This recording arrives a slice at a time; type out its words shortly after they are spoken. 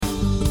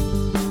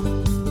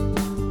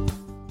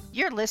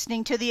You're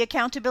listening to the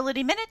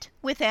Accountability Minute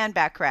with Ann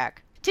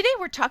Bachrach. Today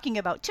we're talking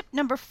about tip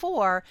number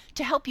 4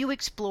 to help you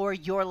explore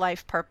your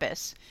life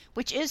purpose,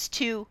 which is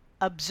to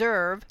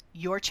observe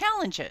your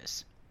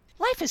challenges.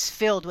 Life is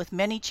filled with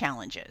many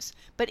challenges,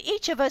 but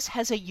each of us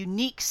has a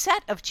unique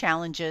set of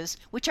challenges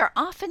which are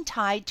often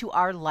tied to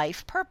our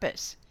life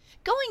purpose.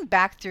 Going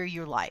back through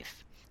your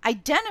life,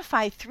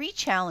 identify 3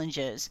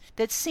 challenges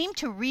that seem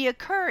to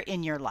reoccur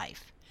in your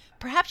life.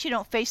 Perhaps you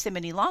don't face them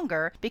any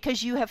longer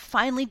because you have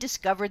finally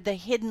discovered the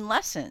hidden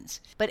lessons,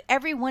 but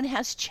everyone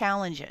has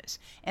challenges,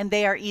 and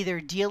they are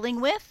either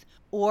dealing with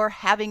or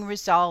having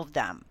resolved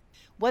them.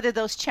 Whether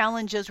those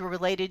challenges were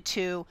related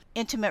to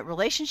intimate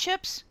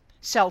relationships,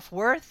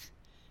 self-worth,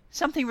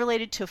 something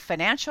related to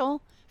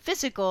financial,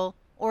 physical,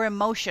 or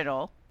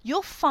emotional,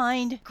 you'll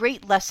find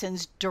great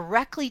lessons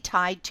directly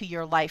tied to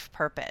your life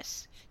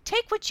purpose.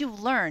 Take what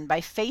you've learned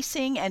by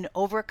facing and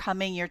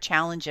overcoming your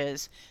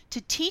challenges to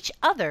teach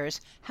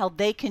others how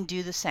they can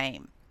do the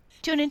same.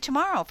 Tune in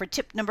tomorrow for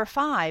tip number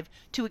 5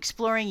 to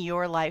exploring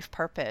your life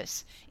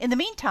purpose. In the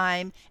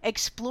meantime,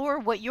 explore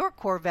what your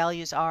core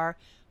values are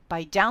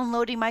by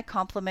downloading my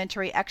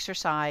complimentary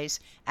exercise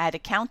at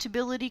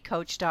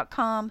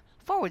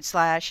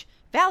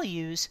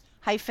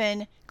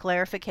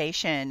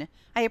accountabilitycoach.com/values-clarification.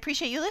 I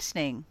appreciate you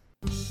listening.